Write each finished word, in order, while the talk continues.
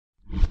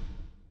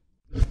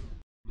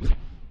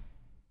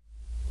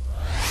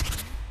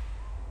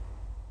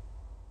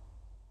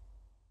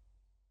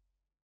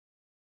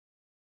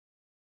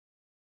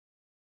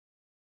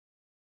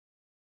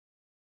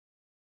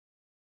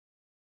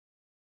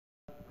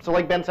So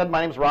like Ben said,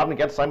 my name is Rob and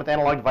Getz. I'm with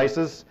Analog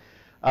Devices.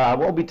 What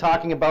we'll be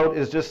talking about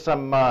is just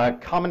some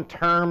common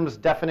terms,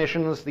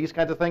 definitions, these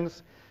kinds of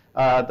things.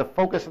 The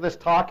focus of this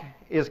talk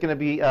is going to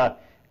be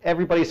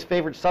everybody's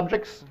favorite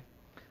subjects,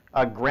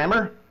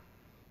 grammar,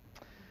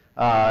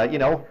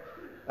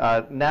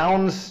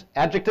 nouns,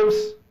 adjectives,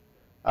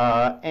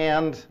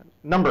 and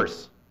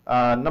numbers.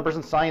 Numbers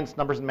in science,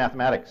 numbers in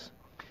mathematics.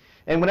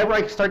 And whenever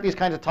I start these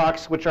kinds of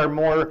talks, which are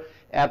more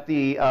at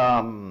the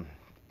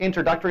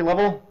introductory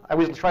level, I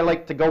always try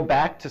to go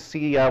back to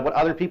see what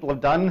other people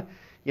have done.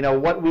 You know,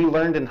 what we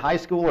learned in high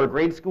school or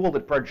grade school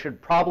that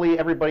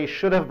everybody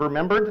should have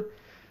remembered.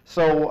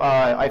 So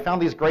I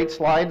found these great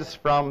slides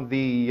from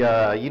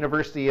the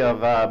University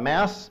of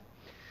Mass,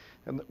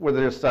 where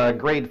there's a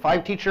grade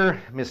 5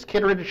 teacher, Miss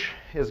Kittredge,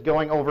 is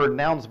going over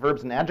nouns,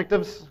 verbs, and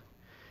adjectives.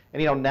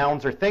 And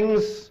nouns are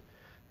things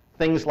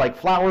like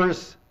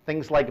flowers,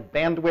 things like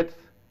bandwidth,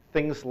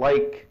 things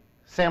like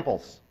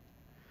samples.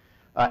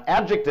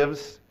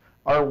 Adjectives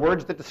are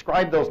words that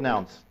describe those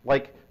nouns,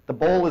 like the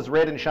bowl is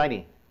red and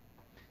shiny,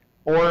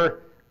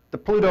 or the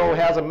Pluto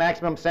has a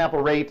maximum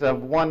sample rate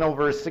of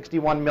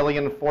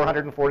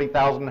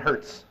 1/61,440,000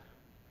 Hertz.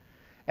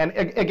 And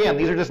again,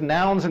 these are just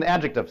nouns and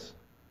adjectives.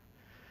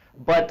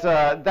 But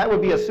that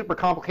would be a super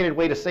complicated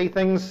way to say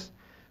things.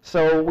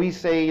 So we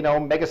say,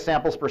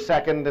 megasamples per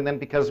second, and then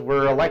because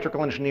we're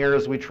electrical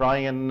engineers, we try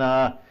and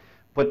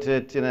put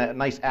it in a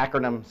nice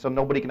acronym so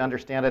nobody can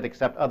understand it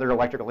except other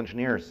electrical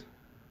engineers.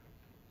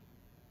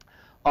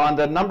 On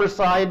the number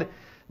side,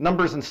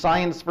 numbers in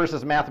science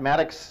versus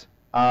mathematics.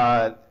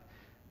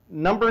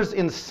 Numbers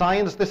in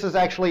science, this is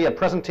actually a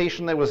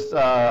presentation that was,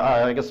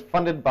 I guess,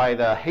 funded by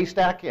the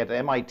Haystack at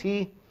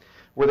MIT,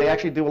 where they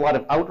actually do a lot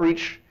of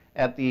outreach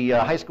at the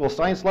high school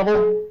science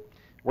level,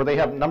 where they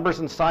have numbers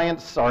in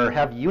science or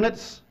have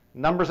units.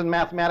 Numbers in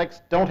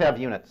mathematics don't have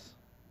units.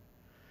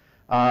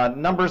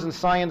 Numbers in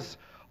science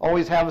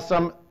always have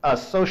some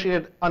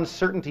associated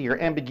uncertainty or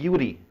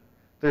ambiguity.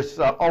 There's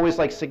always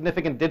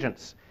significant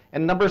digits.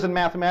 And numbers in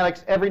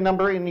mathematics, every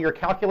number in your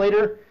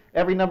calculator,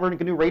 every number in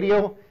GNU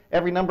Radio,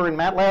 every number in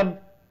MATLAB,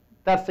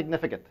 that's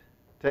significant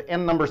to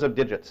n numbers of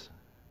digits.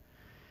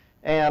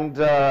 And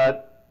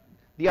the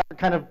other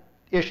kind of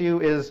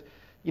issue is,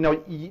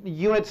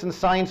 units in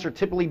science are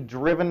typically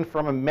driven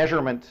from a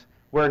measurement,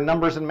 where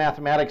numbers in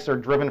mathematics are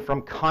driven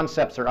from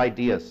concepts or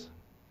ideas.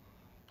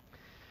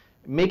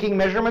 Making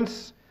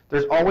measurements,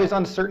 there's always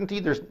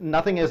uncertainty.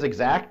 Nothing is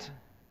exact.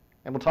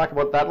 And we'll talk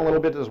about that in a little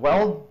bit as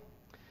well.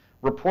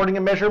 Reporting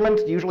a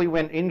measurement, usually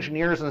when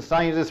engineers and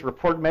scientists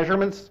report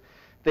measurements,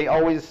 they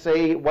always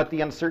say what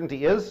the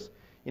uncertainty is.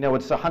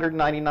 It's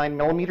 199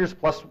 millimeters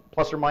plus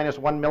or minus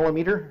 1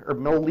 millimeter or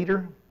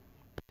milliliter,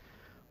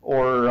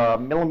 or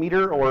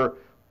millimeter, or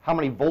how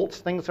many volts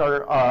things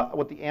are,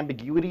 what the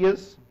ambiguity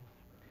is.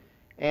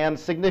 And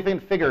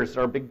significant figures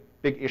are a big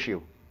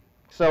issue.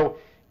 So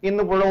in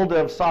the world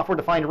of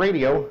software-defined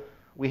radio,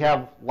 we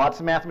have lots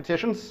of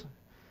mathematicians,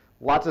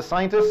 lots of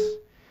scientists,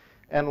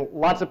 and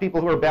lots of people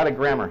who are bad at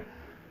grammar.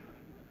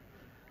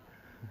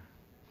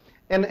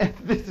 And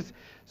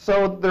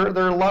so there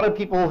are a lot of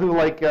people who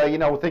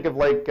think of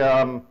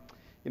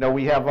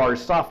we have our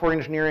software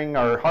engineering,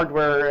 our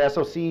hardware,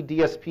 SoC,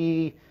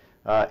 DSP,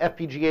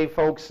 FPGA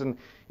folks, and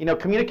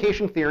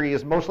communication theory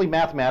is mostly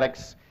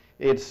mathematics.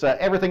 It's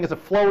everything is a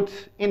float,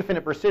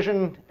 infinite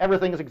precision,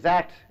 everything is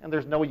exact, and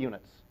there's no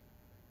units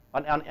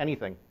on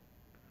anything.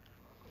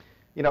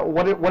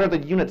 What are the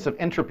units of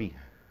entropy?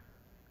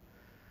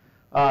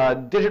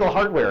 Digital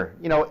hardware,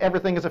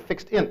 everything is a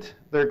fixed int.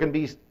 There can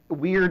be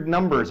weird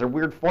numbers or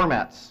weird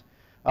formats,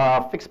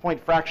 fixed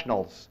point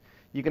fractionals.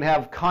 You can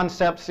have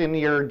concepts in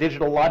your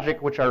digital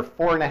logic which are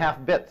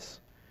 4.5 bits.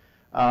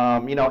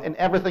 And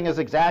everything is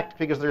exact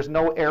because there's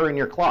no error in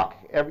your clock.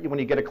 When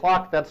you get a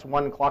clock, that's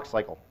one clock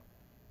cycle.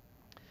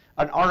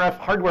 On RF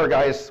hardware,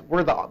 guys,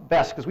 we're the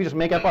best because we just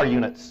make up our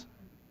units.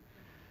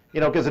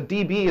 Because a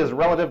dB is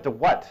relative to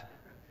what?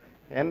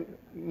 And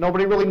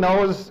nobody really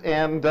knows,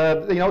 and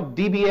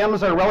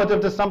dBms are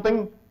relative to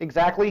something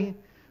exactly,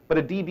 but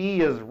a dB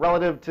is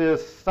relative to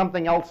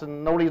something else,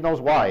 and nobody knows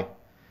why.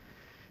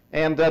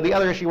 And the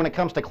other issue when it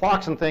comes to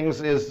clocks and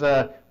things is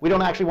we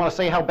don't actually want to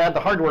say how bad the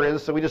hardware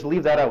is, so we just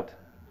leave that out.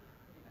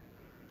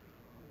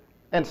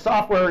 And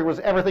software was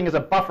everything is a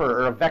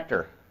buffer or a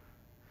vector.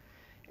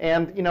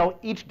 And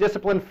each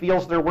discipline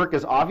feels their work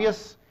is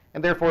obvious,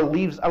 and therefore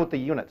leaves out the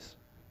units.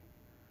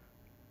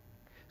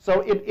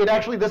 So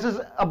this is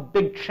a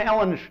big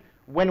challenge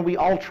when we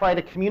all try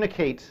to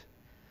communicate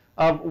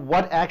of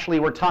what actually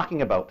we're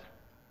talking about.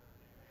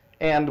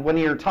 And when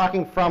you're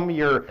talking from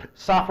your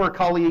software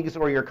colleagues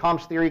or your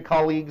comms theory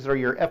colleagues or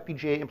your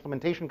FPGA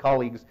implementation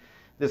colleagues,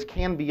 this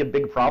can be a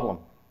big problem.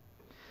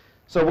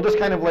 So we'll just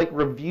kind of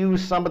review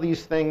some of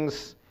these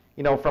things,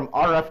 from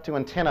RF to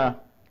antenna.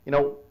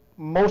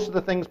 Most of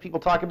the things people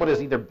talk about is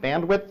either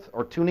bandwidth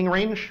or tuning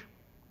range.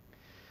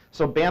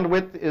 So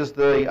bandwidth is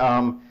the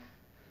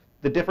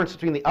difference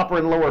between the upper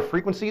and lower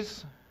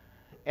frequencies,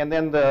 and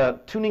then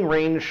the tuning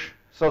range.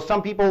 So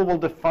some people will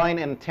define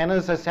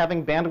antennas as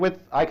having bandwidth.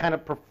 I kind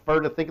of prefer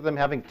to think of them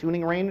having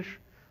tuning range.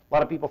 A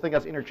lot of people think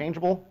that's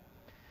interchangeable.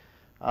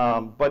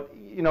 But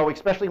you know,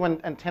 especially when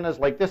antennas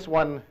like this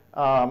one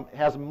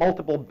has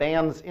multiple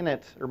bands in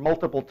it, or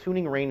multiple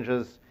tuning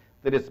ranges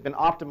that it's been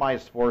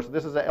optimized for. So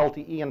this is a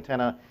LTE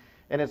antenna,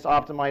 and it's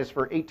optimized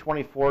for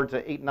 824 to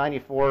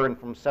 894, and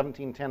from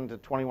 1710 to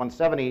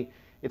 2170.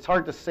 It's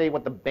hard to say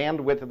what the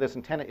bandwidth of this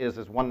antenna is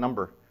as one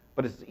number,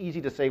 but it's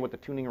easy to say what the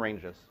tuning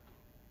range is.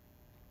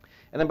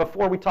 And then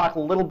before we talk a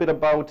little bit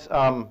about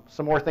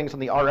some more things on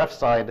the RF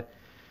side,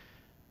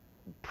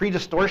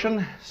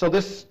 pre-distortion. So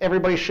this,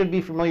 everybody should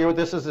be familiar with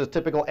this. This is a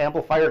typical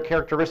amplifier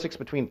characteristics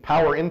between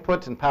power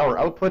input and power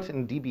output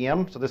in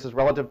dBm. So this is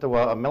relative to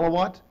a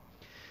milliwatt.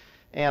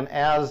 And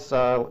as,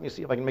 let me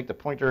see if I can make the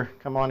pointer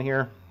come on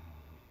here.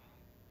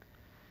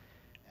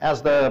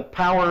 As the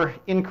power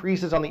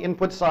increases on the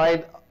input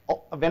side,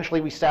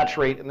 eventually we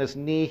saturate, and this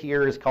knee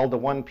here is called the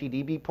 1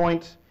 pdB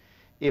point.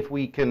 If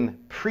we can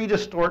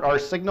pre-distort our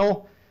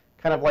signal,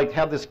 kind of like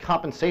have this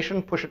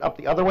compensation, push it up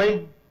the other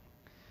way,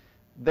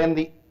 then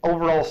the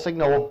overall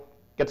signal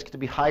gets to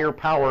be higher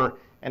power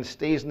and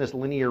stays in this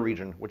linear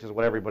region, which is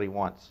what everybody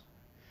wants.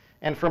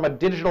 And from a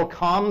digital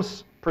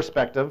comms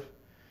perspective,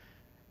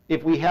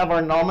 if we have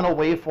our nominal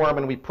waveform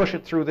and we push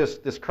it through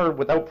this curve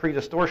without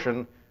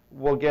pre-distortion,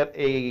 we'll get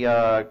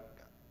a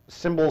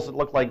symbols that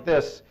look like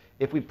this.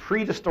 If we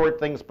pre-distort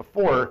things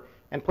before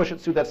and push it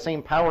through that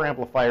same power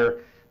amplifier,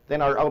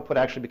 then our output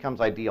actually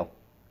becomes ideal.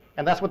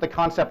 And that's what the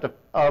concept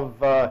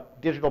of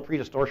digital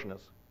pre-distortion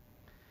is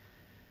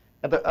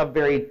at a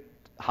very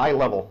high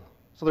level.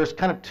 So there's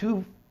kind of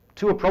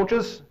two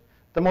approaches.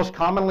 The most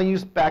commonly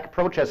used back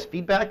approach has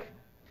feedback.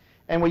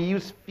 And when we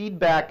use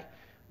feedback,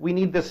 we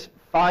need this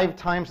 5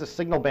 times the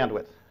signal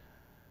bandwidth.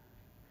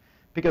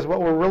 Because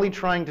what we're really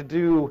trying to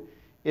do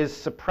is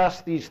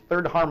suppress these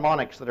third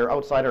harmonics that are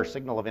outside our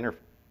signal of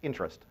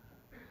interest.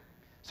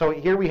 So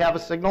here we have a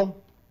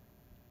signal.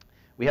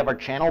 We have our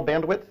channel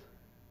bandwidth.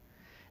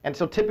 And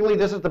so typically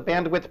this is the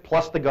bandwidth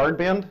plus the guard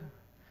band.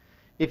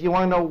 If you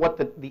want to know what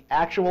the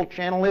actual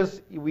channel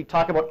is, we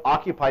talk about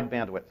occupied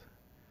bandwidth.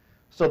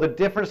 So the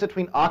difference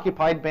between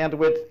occupied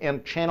bandwidth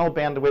and channel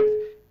bandwidth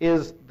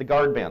is the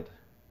guard band.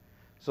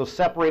 So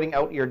separating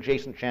out your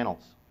adjacent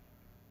channels.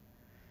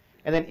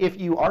 And then if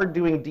you are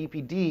doing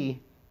DPD,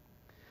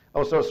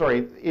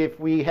 if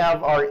we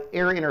have our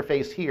air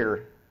interface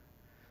here,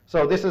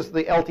 so this is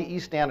the LTE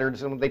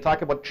standards, and when they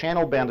talk about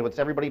channel bandwidths,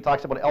 everybody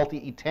talks about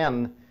LTE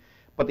 10,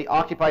 but the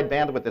occupied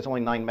bandwidth is only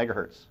 9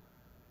 megahertz.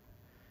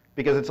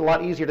 Because it's a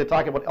lot easier to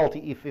talk about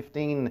LTE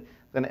 15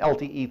 than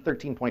LTE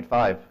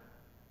 13.5.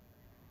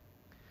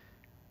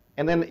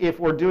 And then if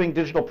we're doing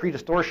digital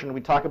pre-distortion,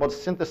 we talk about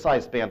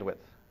synthesized bandwidth.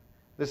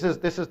 This is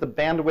the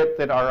bandwidth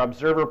that our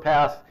observer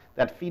path,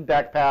 that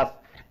feedback path,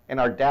 and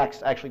our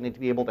DACs actually need to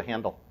be able to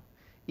handle,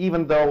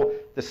 even though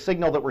the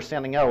signal that we're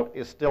sending out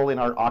is still in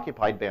our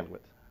occupied bandwidth.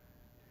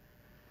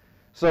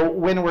 So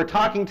when we're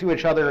talking to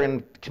each other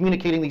and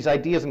communicating these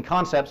ideas and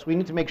concepts, we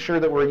need to make sure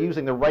that we're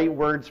using the right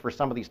words for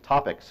some of these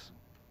topics.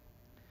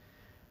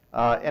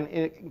 And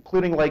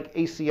including like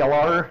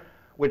ACLR,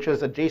 which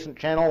is adjacent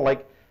channel,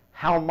 like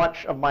how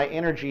much of my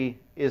energy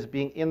is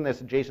being in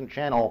this adjacent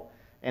channel,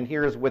 and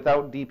here is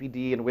without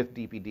DPD and with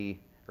DPD,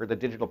 or the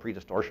digital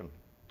pre-distortion.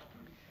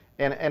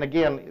 And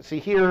again, see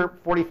here,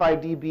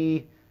 45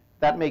 dB,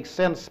 that makes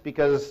sense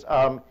because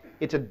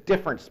it's a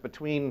difference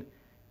between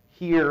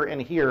here,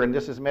 and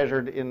this is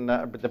measured in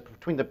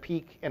between the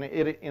peak and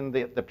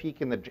the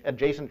peak in the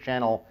adjacent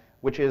channel,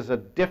 which is a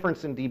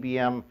difference in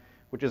dBm,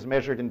 which is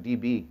measured in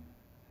dB.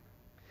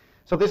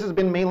 So this has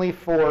been mainly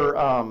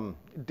for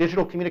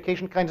digital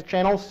communication kinds of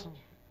channels.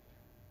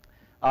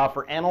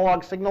 For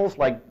analog signals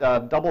like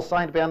double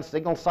sideband,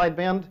 signal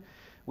sideband,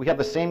 we have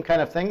the same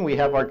kind of thing. We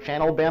have our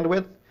channel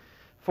bandwidth.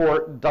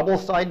 For double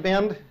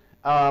sideband,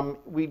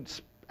 we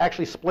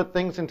actually split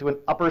things into an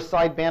upper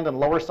sideband and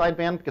lower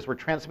sideband because we're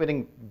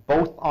transmitting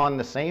both on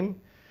the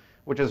same,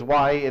 which is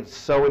why it's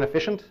so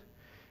inefficient.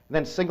 And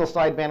then single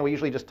sideband, we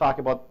usually just talk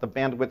about the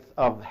bandwidth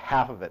of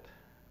half of it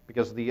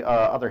because the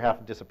other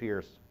half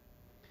disappears.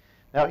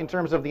 Now, in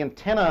terms of the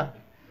antenna,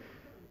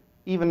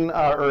 even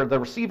or the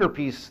receiver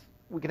piece,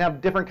 we can have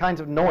different kinds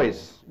of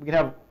noise. We can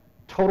have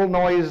total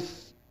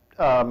noise,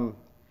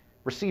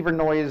 receiver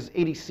noise,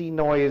 ADC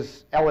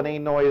noise,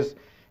 LNA noise,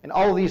 and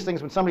all of these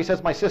things. When somebody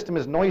says my system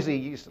is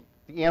noisy,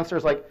 the answer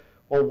is like,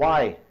 well,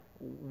 why?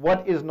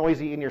 What is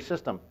noisy in your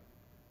system?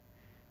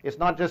 It's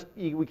not just,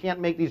 we can't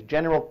make these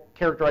general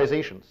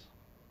characterizations.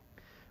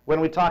 When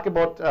we talk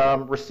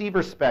about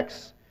receiver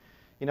specs,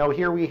 you know,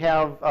 here we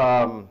have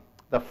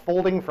the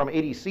folding from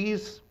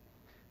ADCs.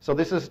 So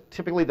this is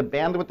typically the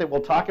bandwidth that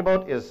we'll talk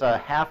about is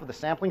half of the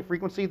sampling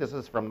frequency. This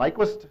is from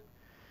Nyquist.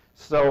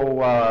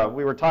 So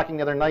we were talking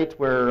the other night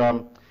where,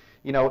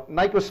 you know,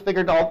 Nyquist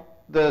figured out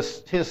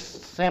his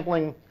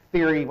sampling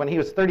theory when he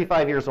was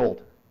 35 years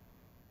old.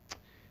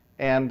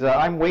 And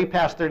I'm way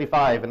past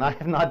 35, and I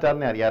have not done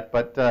that yet.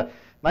 But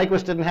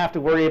Nyquist didn't have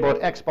to worry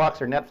about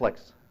Xbox or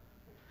Netflix.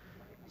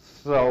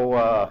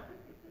 So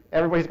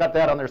everybody's got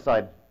that on their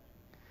side.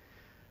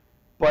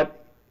 But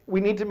we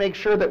need to make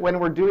sure that when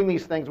we're doing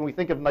these things, when we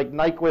think of like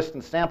Nyquist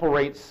and sample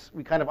rates,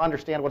 we kind of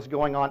understand what's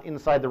going on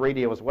inside the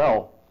radio as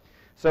well.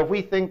 So if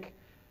we think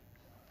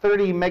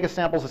 30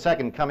 megasamples a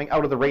second coming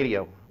out of the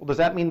radio, well, does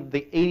that mean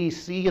the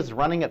ADC is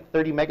running at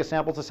 30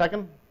 megasamples a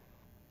second?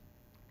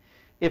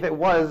 If it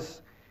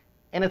was,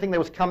 anything that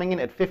was coming in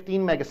at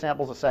 15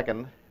 megasamples a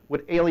second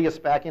would alias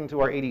back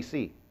into our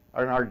ADC,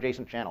 or in our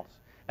adjacent channels.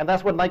 And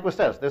that's what Nyquist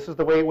says. This is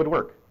the way it would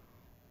work.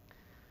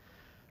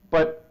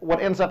 But what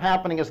ends up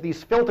happening is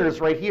these filters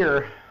right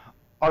here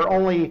are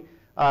only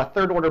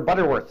third-order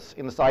Butterworths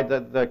inside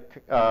the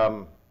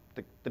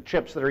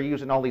chips that are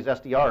used in all these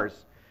SDRs.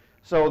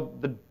 So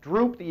the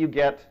droop that you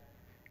get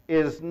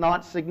is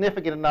not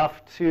significant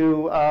enough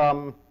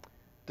to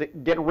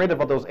get rid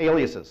of those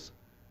aliases.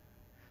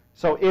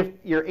 So if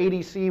your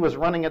ADC was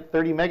running at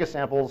 30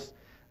 megasamples,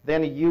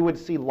 then you would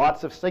see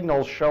lots of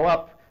signals show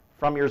up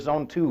from your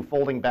zone 2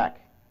 folding back.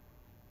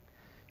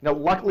 Now,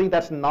 luckily,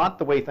 that's not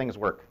the way things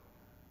work.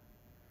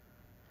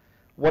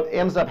 What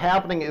ends up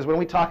happening is when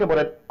we talk about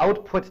an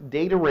output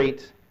data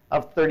rate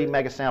of 30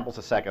 megasamples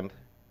a second,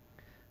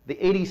 the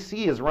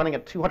ADC is running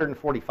at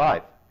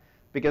 245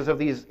 because of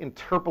these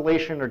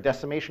interpolation or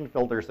decimation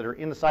filters that are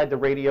inside the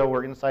radio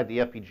or inside the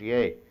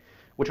FPGA,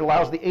 which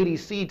allows the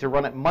ADC to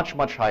run at much,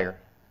 much higher,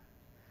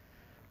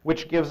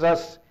 which gives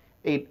us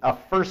a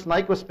first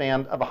Nyquist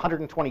band of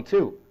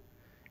 122.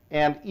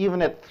 And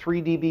even at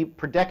 3 dB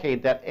per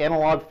decade, that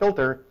analog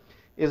filter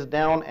is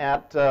down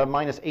at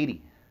minus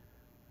 80.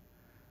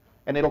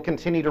 And it'll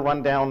continue to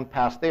run down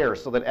past there,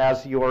 so that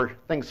as your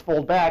things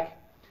fold back,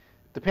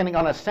 depending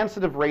on a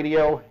sensitive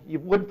radio, you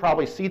would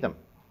probably see them.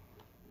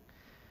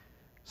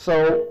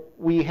 So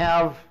we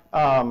have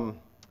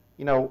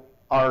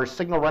our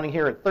signal running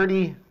here at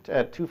 30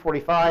 at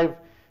 245.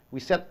 We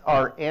set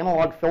our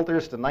analog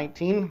filters to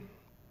 19,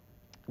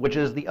 which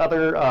is the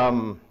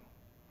other.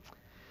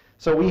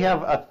 So we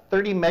have a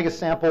 30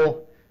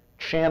 megasample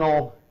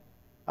channel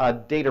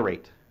data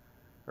rate,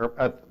 or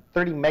a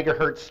 30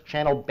 megahertz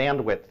channel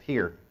bandwidth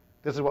here.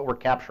 This is what we're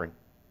capturing.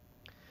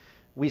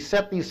 We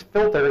set these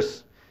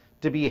filters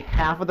to be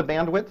half of the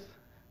bandwidth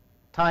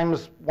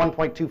times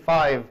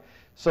 1.25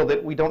 so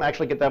that we don't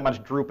actually get that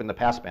much droop in the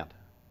passband.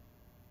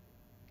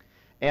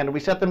 And we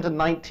set them to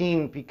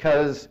 19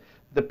 because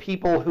the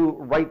people who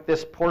write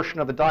this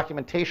portion of the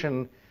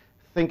documentation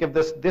think of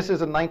this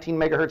is a 19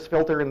 megahertz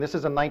filter and this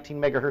is a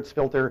 19 megahertz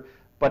filter,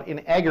 but in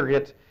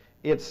aggregate,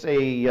 it's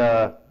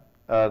a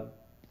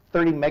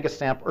 30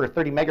 megasample or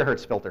 30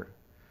 megahertz filter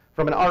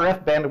from an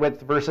RF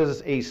bandwidth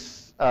versus a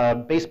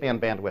baseband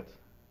bandwidth.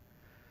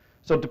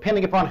 So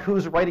depending upon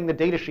who's writing the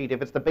data sheet,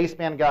 if it's the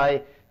baseband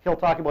guy, he'll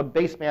talk about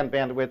baseband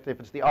bandwidth. If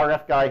it's the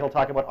RF guy, he'll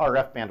talk about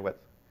RF bandwidth.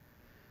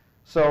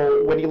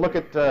 So when you look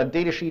at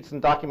data sheets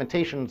and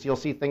documentations, you'll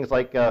see things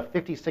like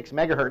 56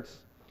 megahertz.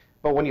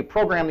 But when you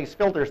program these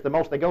filters, the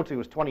most they go to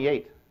is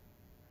 28.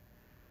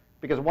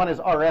 Because one is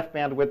RF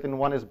bandwidth and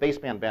one is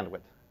baseband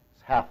bandwidth.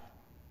 It's half.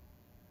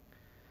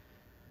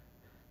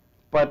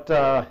 But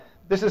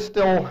this is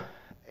still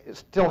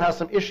has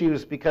some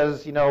issues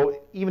because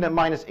even at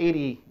minus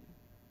 80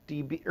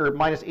 dB or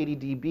minus 80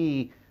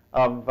 dB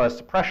of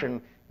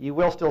suppression, you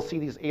will still see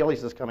these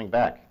aliases coming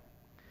back.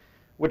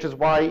 Which is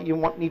why you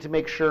need to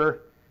make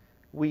sure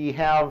we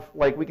have,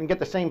 we can get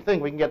the same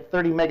thing. We can get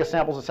 30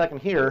 megasamples a second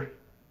here.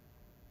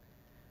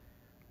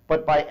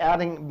 But by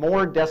adding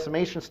more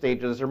decimation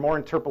stages or more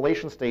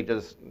interpolation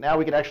stages, now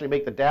we can actually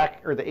make the DAC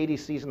or the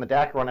ADCs in the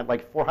DAC run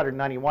at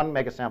 491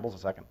 megasamples a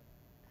second.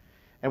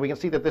 And we can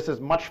see that this is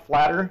much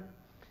flatter.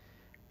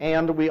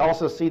 And we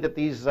also see that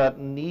these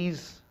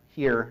knees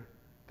here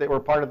that were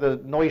part of the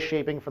noise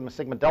shaping from the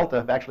sigma delta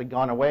have actually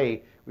gone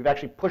away. We've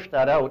actually pushed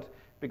that out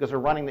because we're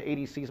running the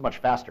ADCs much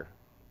faster.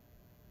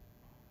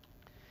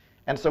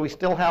 And so we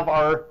still have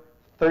our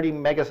 30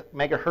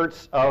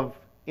 megahertz of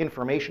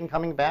information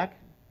coming back,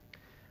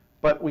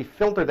 but we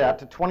filter that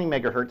to 20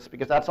 megahertz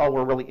because that's all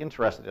we're really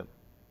interested in.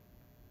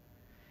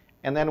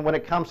 And then when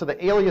it comes to the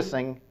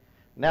aliasing,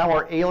 now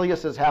our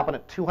aliases happen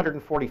at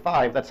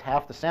 245, that's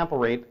half the sample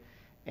rate,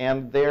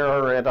 and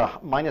they're at a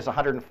minus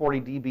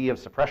 140 dB of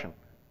suppression.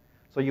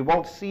 So you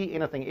won't see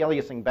anything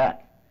aliasing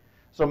back.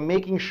 So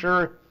making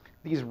sure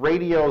these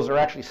radios are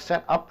actually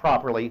set up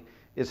properly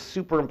is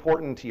super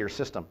important to your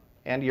system,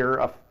 and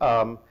you're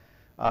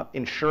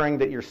ensuring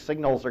that your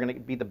signals are going to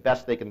be the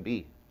best they can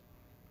be.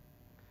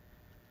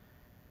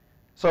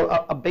 So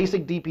a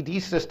basic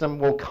DPD system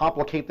will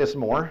complicate this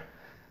more,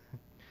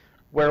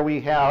 where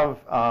we have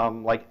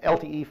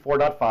LTE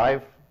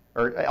 4.5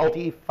 or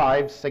LTE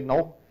 5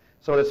 signal.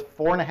 So it's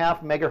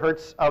 4.5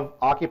 megahertz of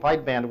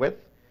occupied bandwidth,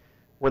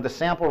 where the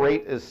sample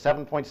rate is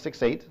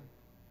 7.68.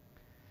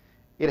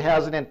 It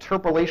has an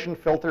interpolation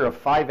filter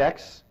of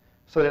 5x,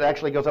 so that it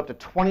actually goes up to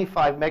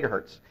 25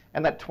 megahertz.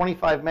 And that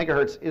 25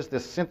 megahertz is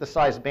this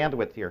synthesized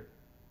bandwidth here.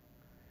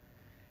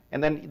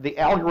 And then the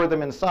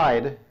algorithm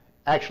inside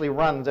actually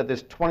runs at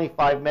this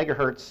 25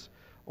 megahertz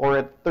or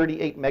at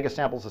 38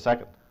 megasamples a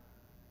second,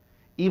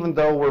 even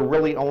though we're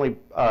really only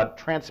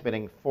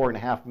transmitting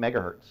 4.5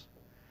 megahertz.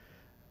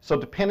 So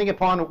depending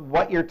upon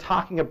what you're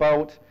talking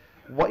about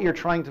what you're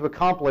trying to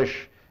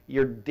accomplish,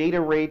 your data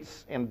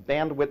rates and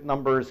bandwidth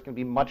numbers can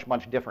be much,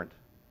 much different.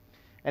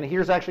 And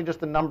here's actually just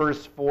the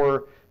numbers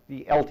for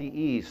the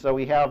LTE. So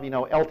we have,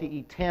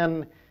 LTE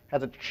 10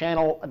 has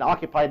an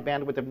occupied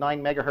bandwidth of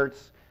 9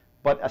 megahertz,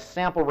 but a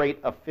sample rate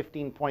of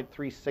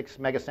 15.36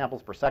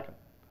 megasamples per second.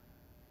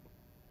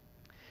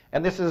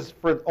 And this is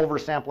for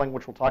oversampling,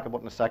 which we'll talk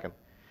about in a second.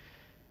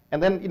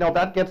 And then,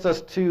 that gets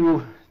us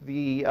to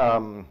the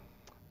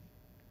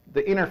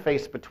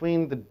interface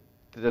between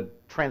the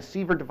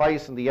transceiver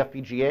device and the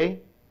FPGA.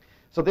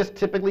 So this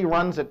typically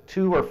runs at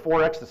 2 or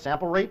 4x the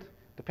sample rate,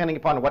 depending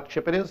upon what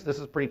chip it is. This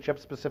is pretty chip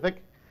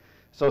specific.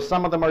 So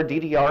some of them are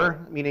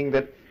DDR, meaning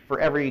that for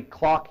every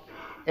clock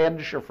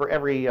edge or for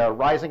every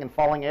rising and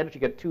falling edge,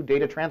 you get 2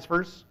 data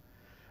transfers.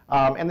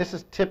 And this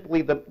is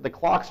typically, the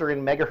clocks are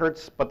in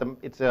megahertz, but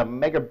it's a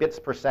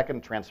megabits per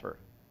second transfer.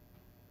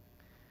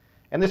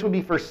 And this would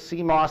be for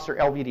CMOS or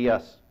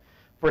LVDS.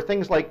 For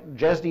things like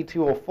GESD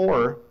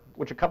 204,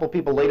 which a couple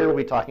people later will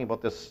be talking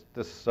about this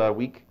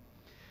week,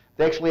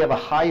 they actually have a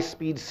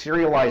high-speed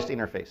serialized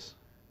interface.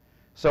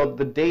 So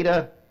the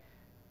data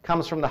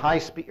comes from the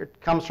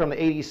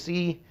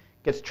ADC,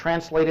 gets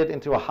translated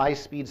into a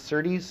high-speed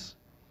SerDes,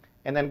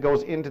 and then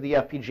goes into the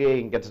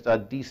FPGA and gets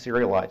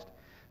deserialized.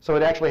 So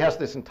it actually has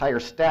this entire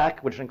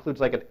stack, which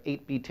includes like an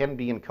 8B,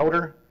 10B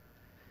encoder.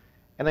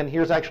 And then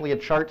here's actually a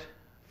chart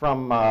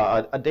from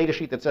a data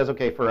sheet that says,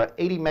 okay, for an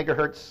 80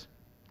 megahertz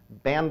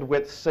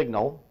bandwidth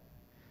signal,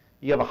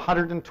 you have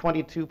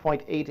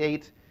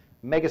 122.88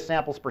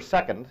 megasamples per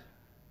second,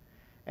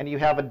 and you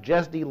have a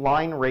GESD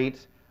line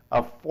rate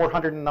of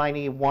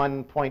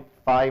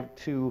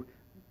 491.52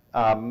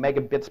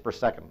 megabits per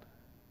second.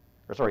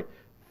 Or sorry,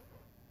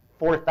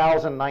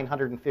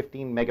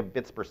 4,915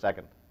 megabits per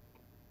second.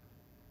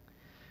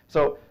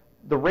 So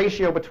the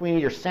ratio between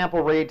your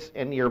sample rate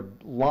and your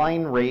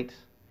line rate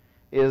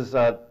is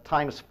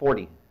times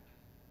 40.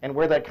 And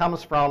where that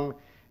comes from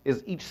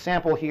is each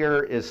sample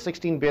here is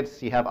 16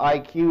 bits. You have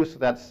IQ, so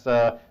that's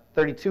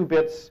 32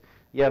 bits.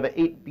 You have an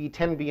 8B,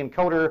 10B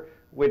encoder,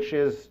 which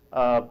is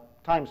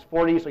times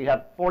 40, so you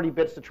have 40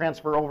 bits to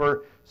transfer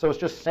over. So it's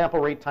just sample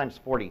rate times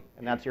 40,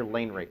 and that's your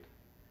lane rate.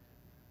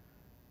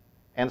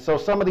 And so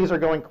some of these are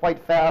going quite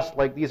fast,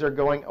 like these are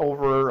going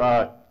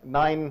over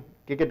 9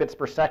 gigabits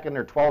per second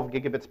or 12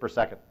 gigabits per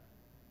second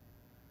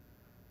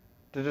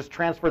to just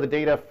transfer the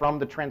data from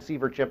the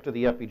transceiver chip to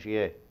the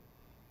FPGA.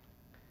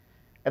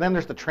 And then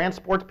there's the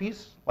transport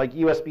piece, like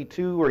USB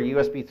 2 or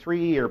USB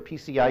 3 or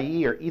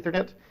PCIe or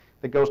Ethernet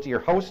that goes to your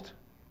host.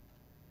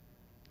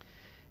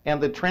 And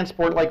the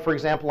transport, like for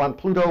example on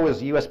Pluto,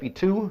 is USB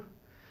 2.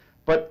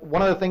 But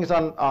one of the things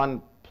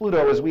on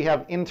Pluto is we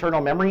have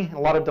internal memory. A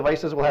lot of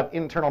devices will have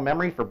internal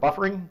memory for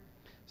buffering.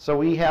 So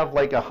we have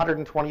like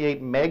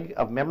 128 meg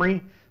of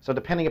memory. So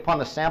depending upon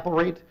the sample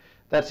rate,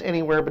 that's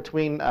anywhere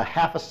between a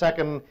half a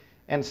second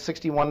and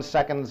 61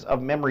 seconds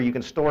of memory you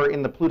can store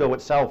in the Pluto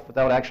itself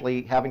without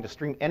actually having to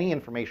stream any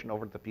information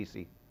over to the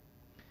PC.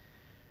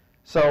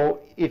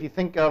 So if you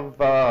think of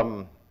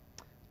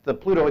the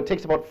Pluto, it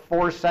takes about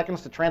 4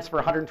 seconds to transfer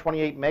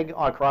 128 meg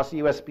across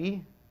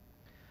USB.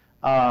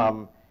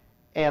 And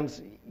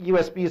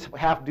USB is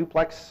half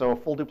duplex, so a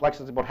full duplex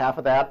is about half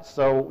of that.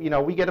 So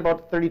we get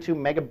about 32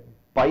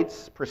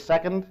 megabytes per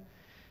second,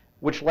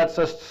 which lets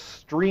us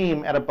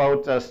stream at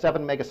about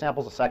 7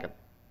 megasamples a second,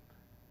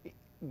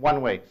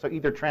 one way. So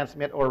either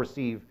transmit or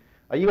receive.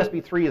 A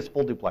USB 3 is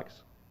full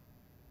duplex.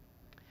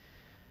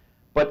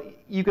 But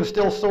you can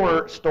still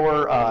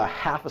store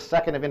half a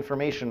second of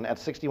information at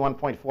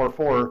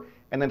 61.44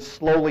 and then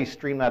slowly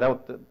stream that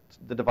out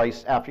the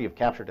device after you've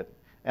captured it.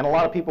 And a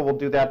lot of people will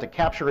do that to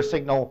capture a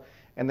signal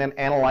and then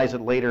analyze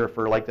it later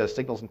for like the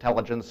signals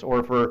intelligence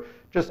or for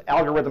just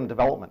algorithm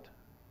development.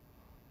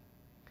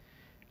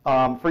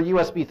 For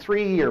USB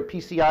 3 or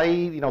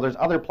PCIe, there's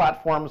other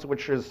platforms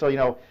which is,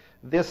 so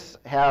this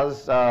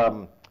has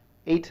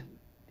it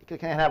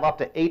can have up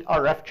to 8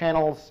 RF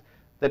channels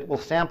that will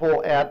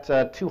sample at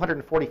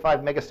 245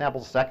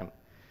 megasamples a second.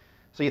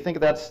 So you think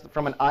that's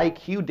from an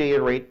IQ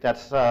data rate,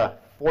 that's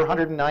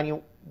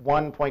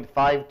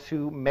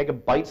 491.52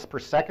 megabytes per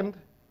second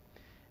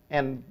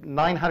and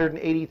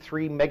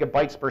 983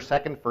 megabytes per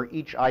second for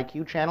each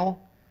IQ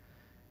channel.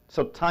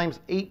 So times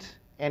 8,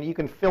 and you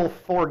can fill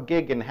 4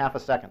 gig in half a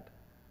second.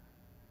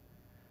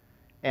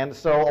 And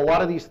so a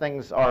lot of these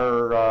things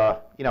are,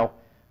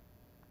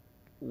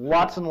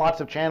 lots and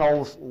lots of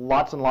channels,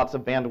 lots and lots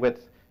of bandwidth,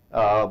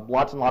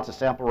 lots and lots of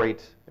sample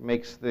rate. It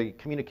makes the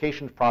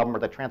communications problem or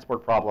the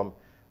transport problem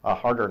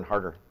harder and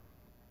harder.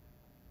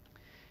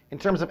 In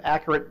terms of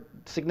accurate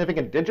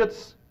significant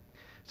digits,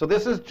 so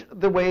this is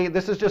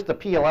just the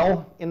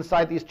PLL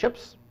inside these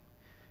chips.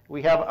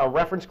 We have a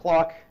reference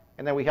clock,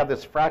 and then we have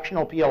this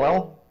fractional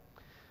PLL.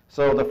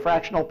 So the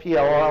fractional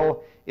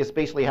PLL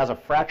basically has a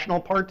fractional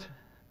part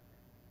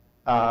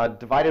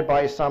divided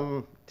by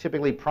some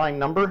typically prime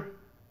number,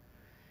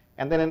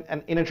 and then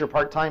an integer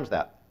part times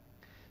that.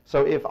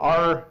 So if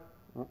our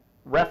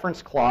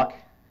reference clock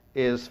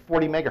is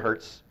 40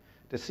 megahertz,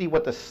 to see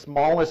what the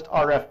smallest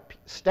RF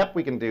step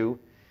we can do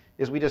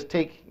is we just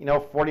take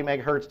 40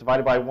 megahertz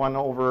divided by 1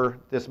 over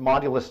this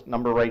modulus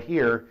number right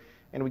here,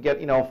 and we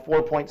get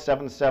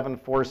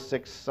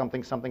 4.7746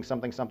 something something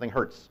something something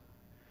hertz.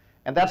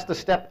 And that's the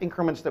step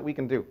increments that we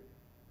can do,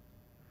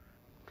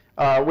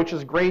 which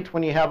is great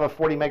when you have a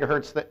 40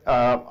 megahertz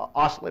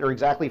oscillator,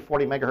 exactly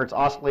 40 megahertz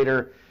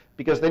oscillator,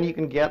 because then you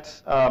can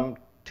get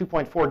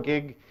 2.4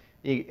 gig.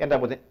 You end up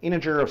with an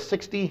integer of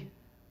 60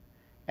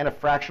 and a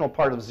fractional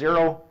part of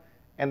 0,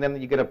 and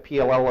then you get a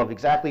PLL of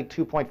exactly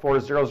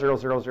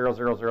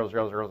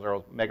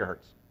 2.40000000000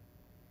 megahertz.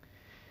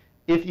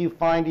 If you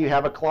find you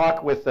have a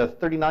clock with a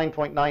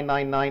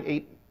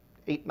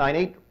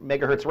 39.999898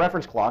 megahertz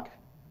reference clock,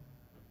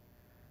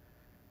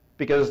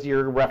 because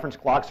your reference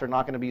clocks are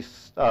not going to be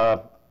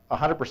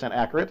 100%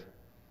 accurate,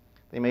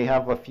 they may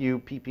have a few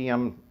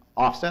ppm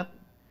offset,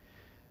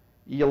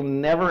 you'll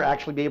never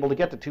actually be able to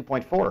get to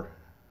 2.4,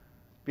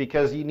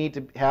 because you need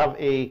to have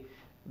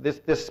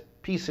this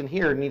piece in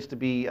here needs to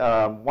be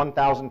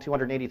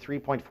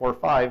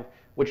 1,283.45,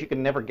 which you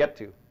can never get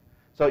to.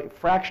 So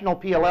fractional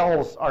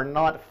PLLs are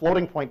not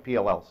floating point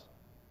PLLs.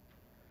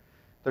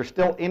 They're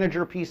still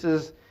integer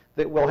pieces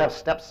that will have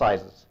step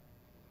sizes.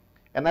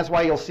 And that's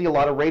why you'll see a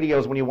lot of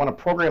radios, when you want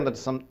to program them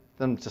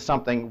to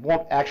something,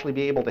 won't actually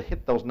be able to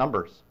hit those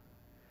numbers.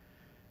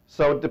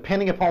 So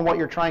depending upon what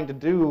you're trying to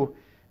do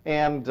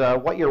and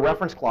what your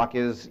reference clock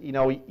is,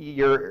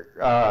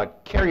 your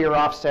carrier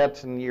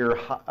offset and your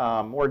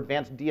more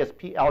advanced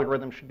DSP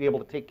algorithm should be able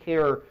to take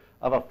care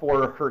of a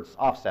 4 hertz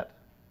offset.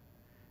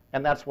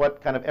 And that's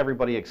what kind of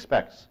everybody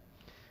expects.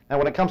 Now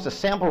when it comes to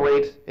sample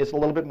rate, it's a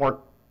little bit more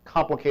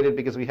complicated,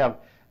 because we have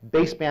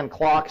baseband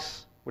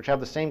clocks which have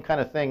the same kind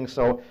of thing.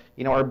 So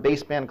our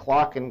baseband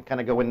clock can kind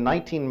of go in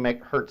 19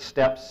 megahertz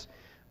steps,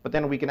 but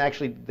then we can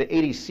actually, the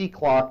ADC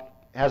clock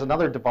has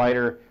another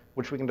divider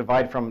which we can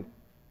divide from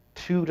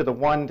 2 to the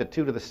 1 to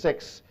 2 to the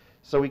 6,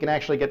 so we can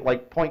actually get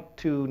like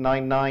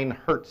 0.299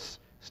 hertz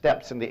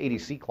steps in the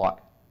ADC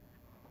clock.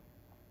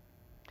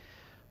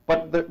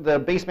 But the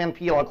baseband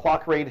PLL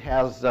clock rate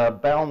has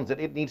bounds that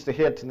it needs to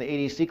hit, and the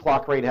ADC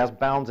clock rate has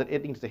bounds that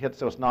it needs to hit,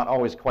 so it's not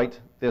always quite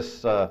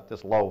this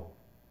low.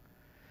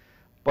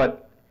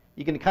 But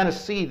you can kind of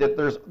see that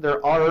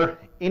there are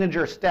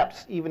integer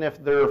steps, even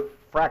if they're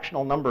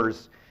fractional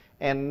numbers,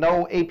 and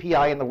no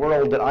API in the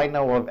world that I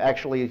know of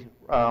actually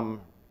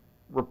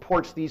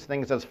reports these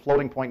things as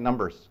floating point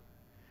numbers.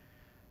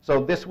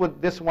 So this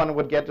one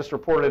would get just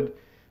reported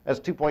as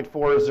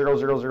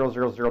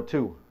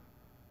 2.4000002.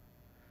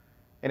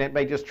 And it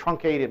may just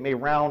truncate, it may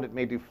round, it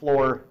may do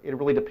floor. It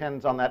really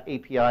depends on that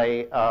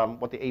API,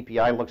 what the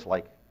API looks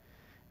like.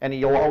 And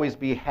you'll always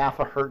be half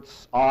a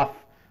hertz off,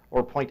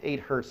 or 0.8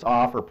 hertz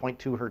off, or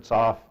 0.2 hertz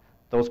off,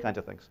 those kinds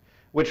of things,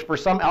 which for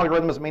some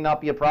algorithms may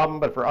not be a problem,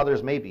 but for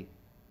others may be.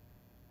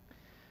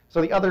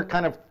 So the other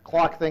kind of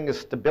clock thing is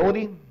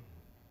stability,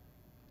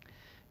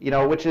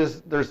 which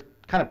is, there's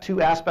kind of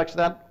 2 aspects of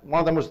that. One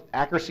of them was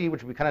accuracy,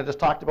 which we kind of just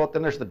talked about.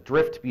 Then there's the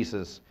drift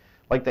pieces,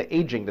 like the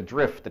aging, the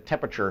drift, the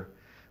temperature.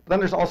 But then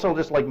there's also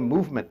just like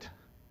movement,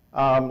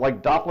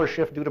 like Doppler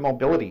shift due to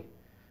mobility.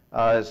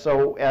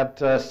 So at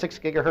 6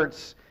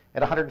 gigahertz,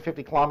 at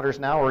 150 kilometers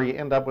an hour, you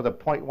end up with a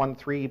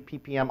 0.13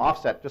 ppm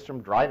offset just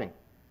from driving.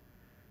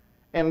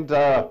 And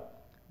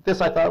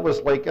this I thought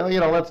was like,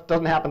 that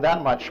doesn't happen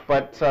that much,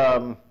 but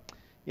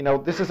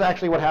this is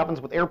actually what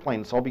happens with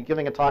airplanes. So I'll be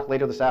giving a talk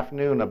later this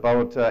afternoon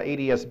about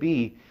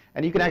ADS-B,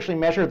 and you can actually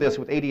measure this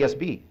with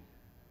ADS-B.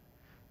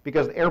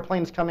 Because the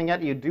airplanes coming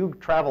at you do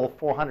travel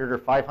 400 or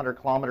 500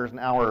 kilometers an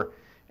hour,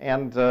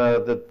 and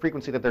the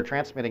frequency that they're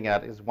transmitting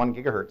at is 1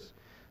 gigahertz.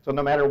 So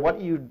no matter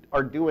what you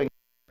are doing,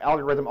 the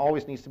algorithm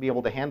always needs to be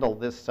able to handle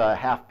this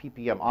half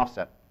ppm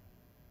offset.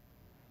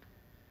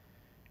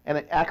 And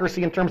the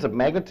accuracy in terms of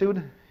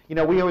magnitude,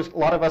 a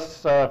lot of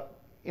us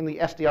in the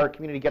SDR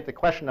community get the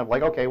question of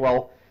like, okay,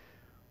 well,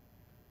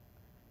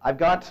 I've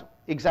got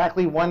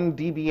exactly 1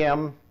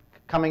 dBm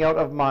coming out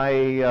of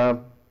my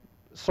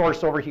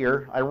source over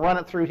here. I run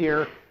it through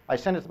here. I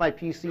send it to my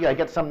PC. I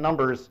get some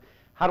numbers.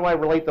 How do I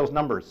relate those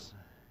numbers?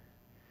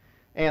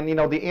 And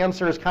the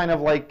answer is kind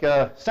of like,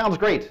 sounds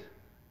great.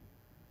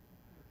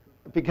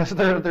 Because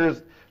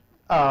there's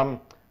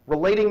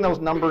relating those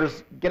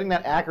numbers, getting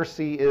that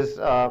accuracy is,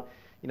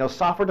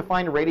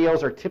 software-defined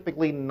radios are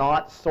typically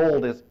not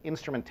sold as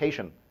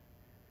instrumentation.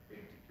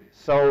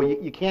 So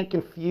you can't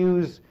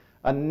confuse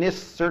a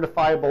NIST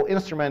certifiable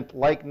instrument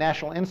like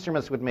National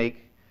Instruments would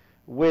make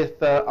with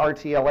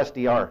RTL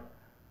SDR.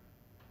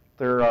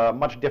 They're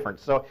much different.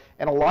 So,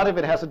 and a lot of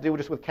it has to do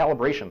just with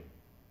calibration.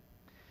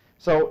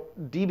 So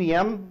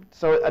dBm,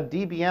 so a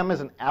dBm is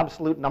an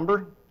absolute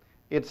number.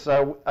 It's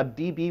a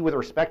dB with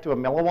respect to a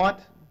milliwatt.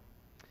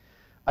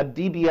 A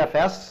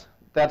dBFS,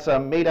 that's a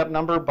made-up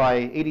number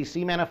by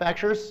ADC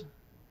manufacturers.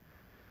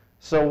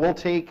 So we'll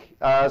take,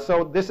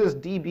 so this is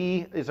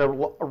dB, is a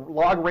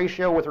log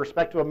ratio with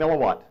respect to a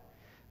milliwatt.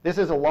 This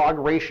is a log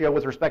ratio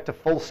with respect to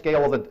full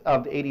scale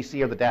of the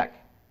ADC or the DAC.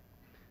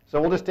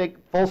 So we'll just take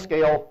full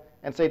scale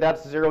and say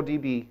that's 0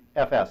 dB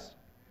FS.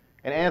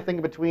 And anything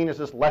in between is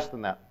just less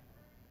than that.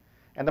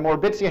 And the more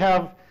bits you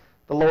have,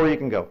 the lower you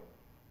can go.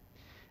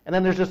 And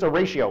then there's just a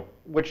ratio,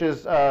 which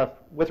is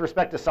with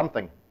respect to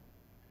something.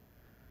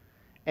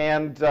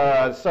 And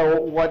so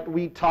what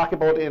we talk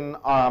about in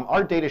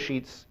our data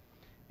sheets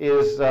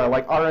is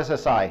like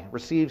RSSI,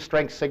 received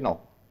strength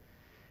signal.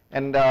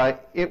 And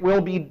it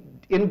will be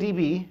in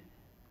dB,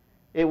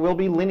 it will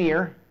be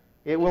linear,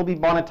 it will be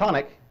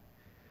monotonic,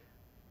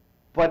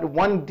 but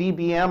 1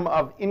 dBm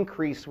of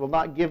increase will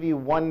not give you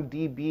 1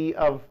 dB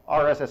of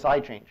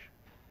RSSI change.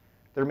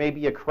 There may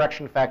be a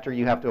correction factor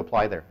you have to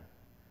apply there.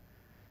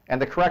 And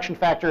the correction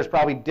factor is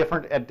probably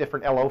different at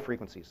different LO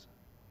frequencies.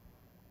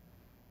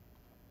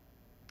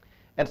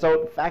 And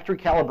so factory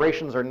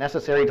calibrations are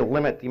necessary to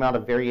limit the amount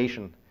of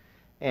variation.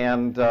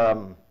 And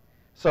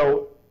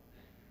so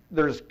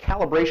there's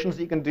calibrations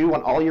that you can do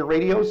on all your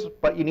radios,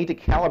 but you need to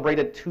calibrate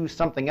it to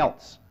something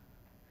else.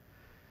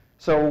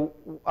 So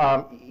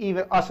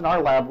even us in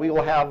our lab, we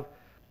will have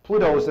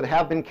Plutos that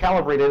have been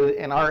calibrated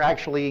and are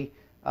actually,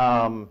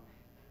 from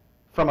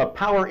a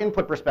power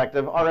input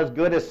perspective, are as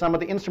good as some of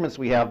the instruments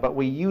we have, but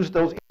we use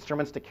those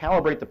instruments to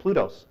calibrate the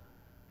Plutos.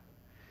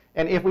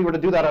 And if we were to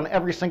do that on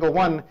every single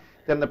one,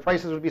 then the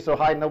prices would be so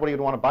high nobody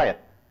would want to buy it.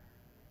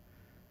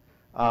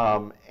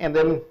 And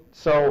then,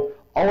 so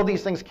all of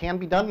these things can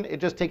be done.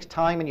 It just takes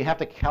time, and you have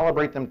to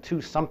calibrate them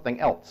to something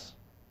else.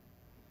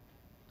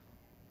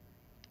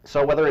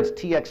 So whether it's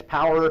TX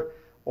power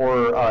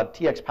or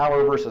TX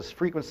power versus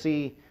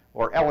frequency,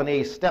 or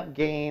LNA step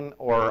gain,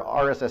 or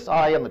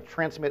RSSI on the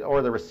transmit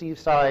or the receive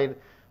side,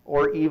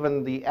 or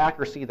even the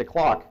accuracy of the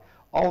clock,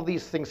 all of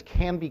these things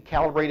can be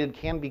calibrated,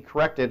 can be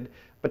corrected,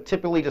 but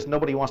typically just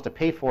nobody wants to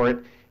pay for it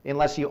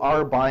unless you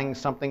are buying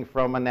something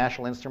from a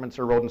National Instruments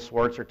or Roden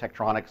Swartz or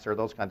Tektronix or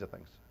those kinds of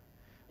things,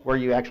 where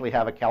you actually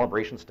have a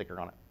calibration sticker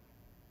on it.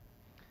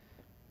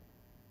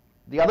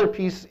 The other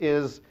piece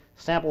is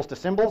samples to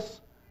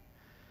symbols.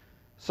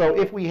 So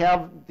if we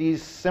have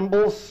these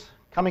symbols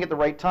coming at the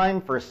right time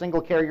for a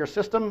single carrier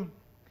system,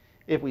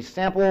 if we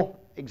sample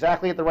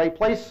exactly at the right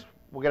place,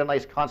 we'll get a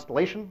nice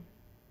constellation.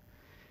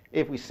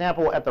 If we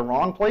sample at the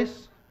wrong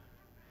place,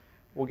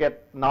 we'll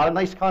get not a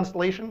nice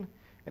constellation.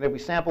 And if we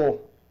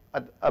sample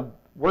at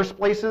worse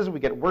places, we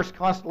get worse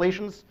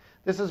constellations.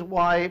 This is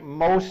why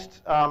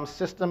most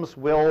systems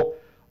will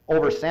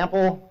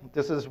oversample.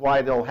 This is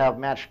why they'll have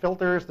matched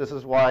filters. This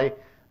is why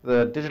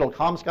the digital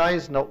comms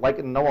guys know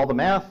all the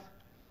math.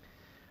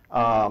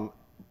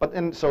 But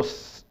then, so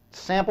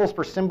samples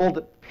per symbol,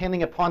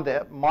 depending upon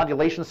the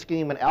modulation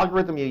scheme and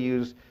algorithm you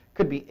use,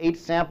 could be 8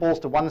 samples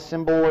to 1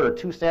 symbol or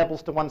 2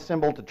 samples to 1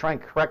 symbol to try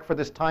and correct for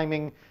this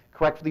timing,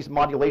 correct for these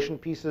modulation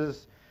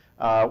pieces.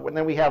 And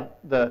then we have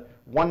the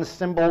 1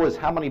 symbol is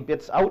how many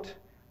bits out.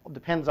 It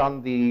depends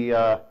on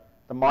the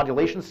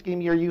modulation scheme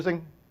you're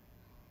using.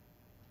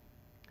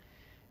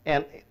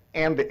 And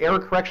the error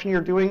correction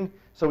you're doing.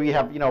 So we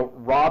have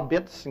raw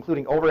bits,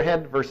 including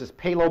overhead, versus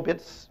payload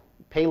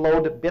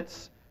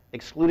bits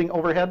excluding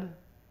overhead.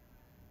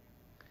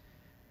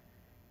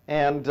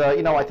 And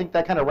I think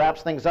that kind of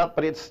wraps things up.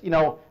 But it's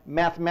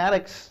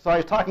mathematics. So I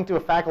was talking to a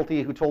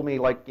faculty who told me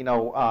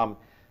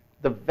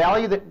the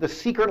value that the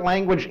secret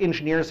language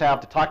engineers have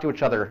to talk to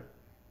each other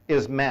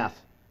is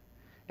math.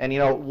 And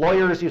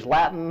lawyers use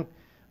Latin.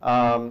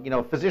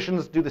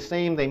 Physicians do the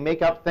same. They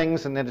make up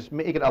things and then just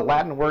make it a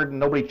Latin word and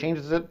nobody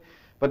changes it.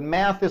 But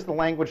math is the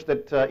language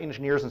that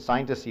engineers and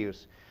scientists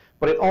use.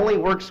 But it only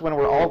works when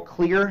we're all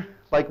clear,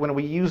 like when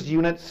we use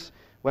units,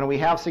 when we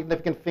have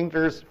significant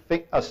figures,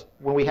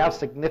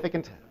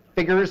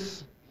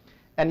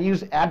 and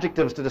use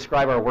adjectives to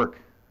describe our work.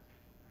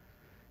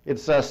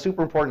 It's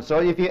super important. So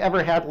if you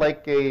ever had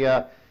like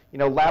a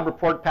lab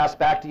report passed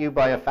back to you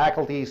by a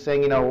faculty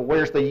saying,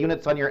 where's the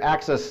units on your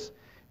axis,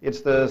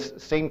 it's the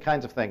same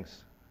kinds of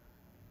things.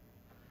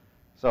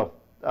 So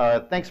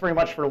thanks very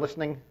much for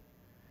listening,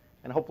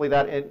 and hopefully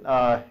that it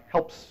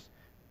helps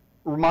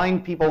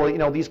remind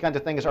people these kinds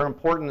of things are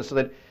important so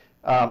that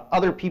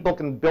other people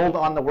can build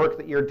on the work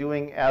that you're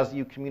doing as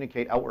you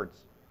communicate outwards.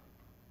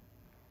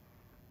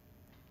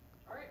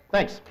 All right.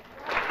 Thanks.